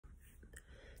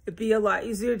it'd be a lot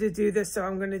easier to do this, so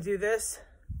I'm going to do this.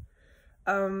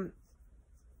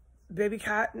 Baby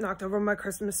cat knocked over my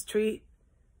Christmas tree,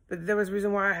 but there was a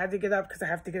reason why I had to get up, because I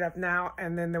have to get up now,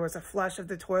 and then there was a flush of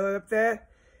the toilet up there.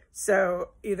 So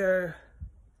either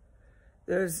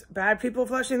there's bad people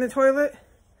flushing the toilet,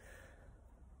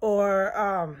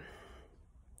 or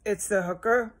it's the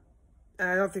hooker, and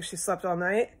I don't think she slept all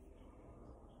night.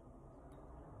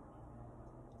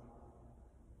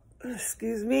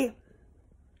 Excuse me.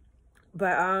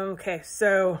 But, okay,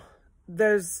 so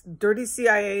there's dirty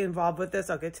CIA involved with this.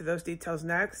 I'll get to those details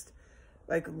next,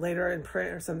 like later in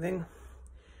print or something.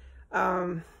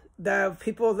 The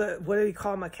people that, what do you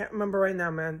call them? I can't remember right now,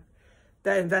 man,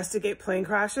 that investigate plane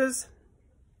crashes.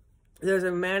 There's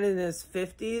a man in his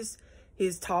 50s.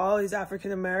 He's tall. He's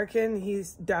African-American.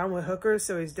 He's down with hookers,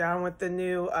 so he's down with the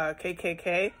new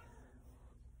KKK.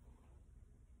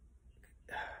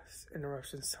 This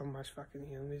interruption's so much fucking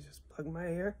here. Let me just plug my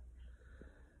ear.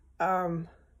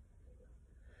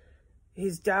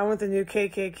 He's down with the new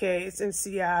KKK. It's in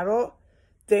Seattle.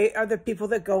 They are the people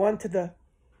that go onto the...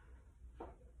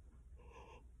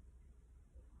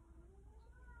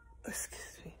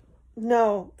 Excuse me.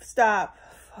 No, stop.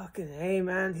 Fucking hey,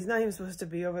 man. He's not even supposed to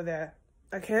be over there.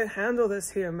 I can't handle this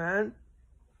here, man.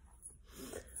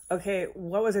 Okay,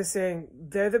 what was I saying?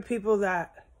 They're the people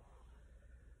that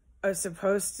are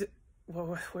supposed to...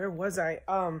 Well, where was I?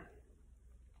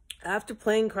 After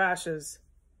plane crashes,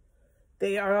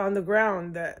 they are on the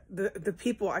ground. The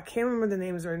people, I can't remember the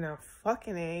names right now.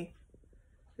 Fucking A.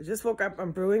 I just woke up.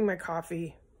 I'm brewing my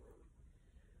coffee.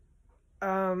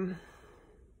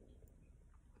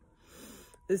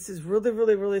 This is really,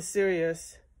 really, really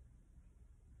serious.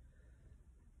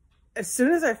 As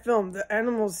soon as I film, the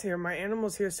animals here, my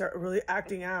animals here start really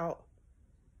acting out.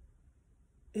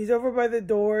 He's over by the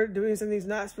door doing something he's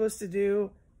not supposed to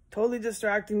do. Totally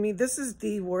distracting me. This is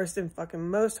the worst and fucking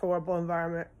most horrible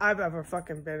environment I've ever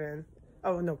fucking been in.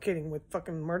 Oh, no kidding, with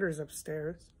fucking murders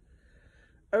upstairs.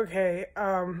 Okay,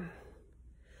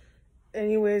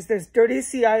 anyways, there's dirty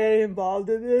CIA involved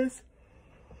in this.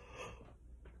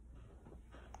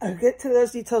 I'll get to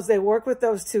those details. They work with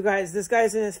those two guys. This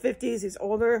guy's in his 50s. He's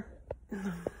older.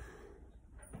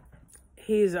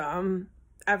 He's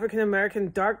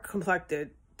African-American, dark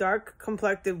complected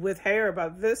with hair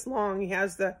about this long. He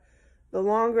has the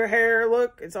longer hair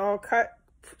look. It's all cut,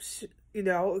 you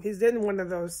know. He's in one of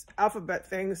those alphabet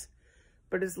things,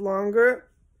 but it's longer.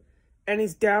 And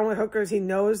he's down with hookers. He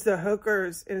knows the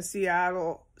hookers in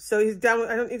Seattle. So he's down with,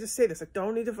 I don't need to say this. I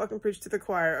don't need to fucking preach to the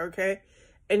choir, okay?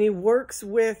 And he works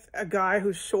with a guy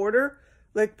who's shorter.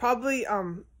 Like probably,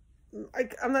 I'm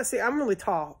not saying, I'm really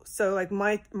tall. So like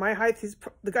my height,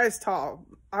 the guy's tall.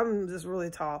 I'm just really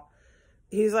tall.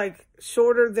 He's like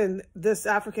shorter than this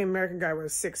African-American guy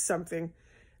was 6 something.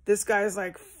 This guy's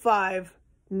like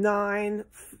 5'9".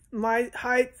 My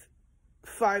height,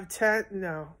 5'10".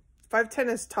 No, 5'10"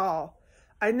 is tall.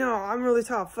 I know, I'm really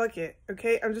tall. Fuck it.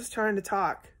 Okay, I'm just trying to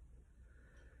talk.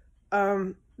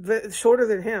 But shorter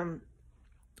than him.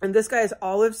 And this guy is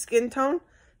olive skin tone.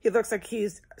 He looks like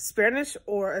he's Spanish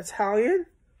or Italian.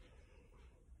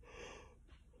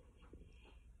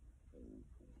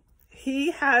 He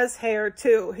has hair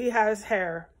too. He has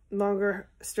hair. Longer,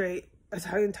 straight,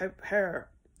 Italian type hair.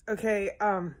 Okay,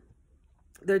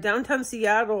 they're downtown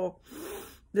Seattle.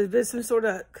 There's been some sort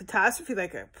of catastrophe,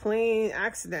 like a plane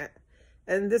accident.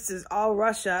 And this is all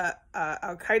Russia,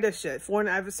 ALQUIDA shit, foreign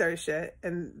adversary shit.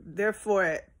 And they're for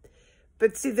it.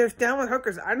 But see, they're down with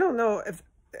hookers. I don't know if...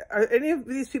 Are any of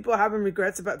these people having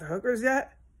regrets about the hookers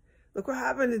yet? Look what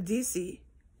happened to DC.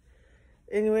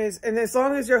 Anyways, and as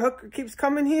long as your hooker keeps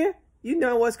coming here, you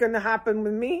know what's going to happen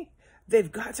with me.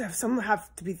 They've got to have... Someone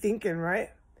have to be thinking,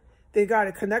 right? They got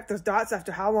to connect those dots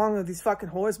after how long have these fucking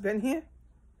whores been here?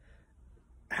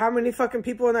 How many fucking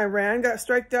people in Iran got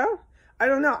striked down? I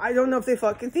don't know. I don't know if they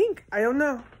fucking think. I don't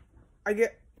know. I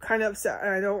get kind of upset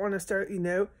and I don't want to start, you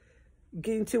know,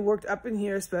 getting too worked up in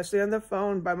here, especially on the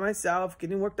phone by myself,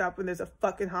 getting worked up when there's a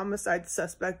fucking homicide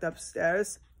suspect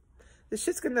upstairs. This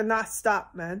shit's gonna not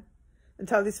stop, man,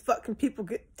 until these fucking people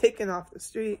get taken off the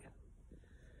street.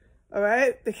 All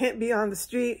right? They can't be on the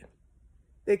street.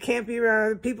 They can't be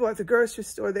around people at the grocery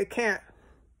store. They can't.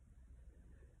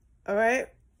 All right?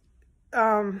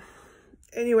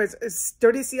 Anyways, it's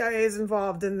dirty CIA is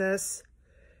involved in this.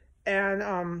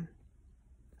 And,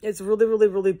 it's really, really,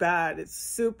 really bad. It's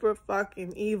super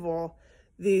fucking evil,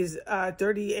 these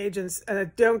dirty agents. And I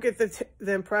don't get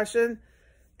the impression,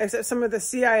 except some of the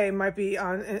CIA might be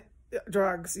on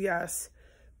drugs, yes.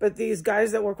 But these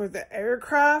guys that work with the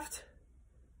aircraft,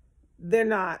 They're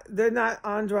not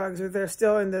on drugs, or they're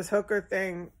still in this hooker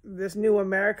thing, this new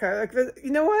America. Like, you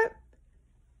know what?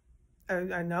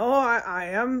 I know I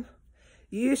am.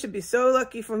 You should be so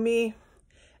lucky for me,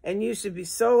 and you should be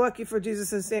so lucky for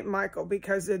Jesus and St. Michael,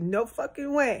 because there's no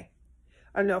fucking way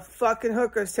are no fucking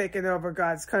hookers taking over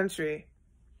God's country.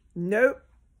 Nope.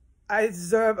 I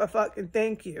deserve a fucking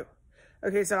thank you.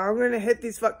 Okay, so I'm going to hit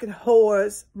these fucking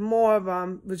whores, more of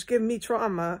them, which give me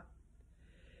trauma.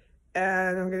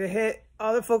 And I'm going to hit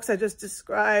all the folks I just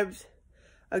described.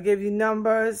 I'll give you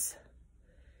numbers.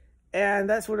 And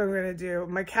that's what I'm going to do.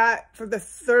 My cat, for the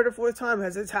third or fourth time,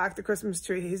 has attacked the Christmas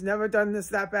tree. He's never done this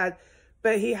that bad.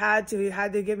 But he had to. He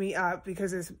had to get me up,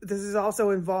 because this is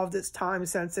also involved. It's time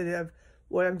sensitive.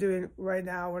 What I'm doing right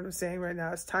now, what I'm saying right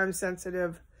now, is time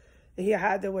sensitive. He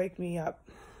had to wake me up.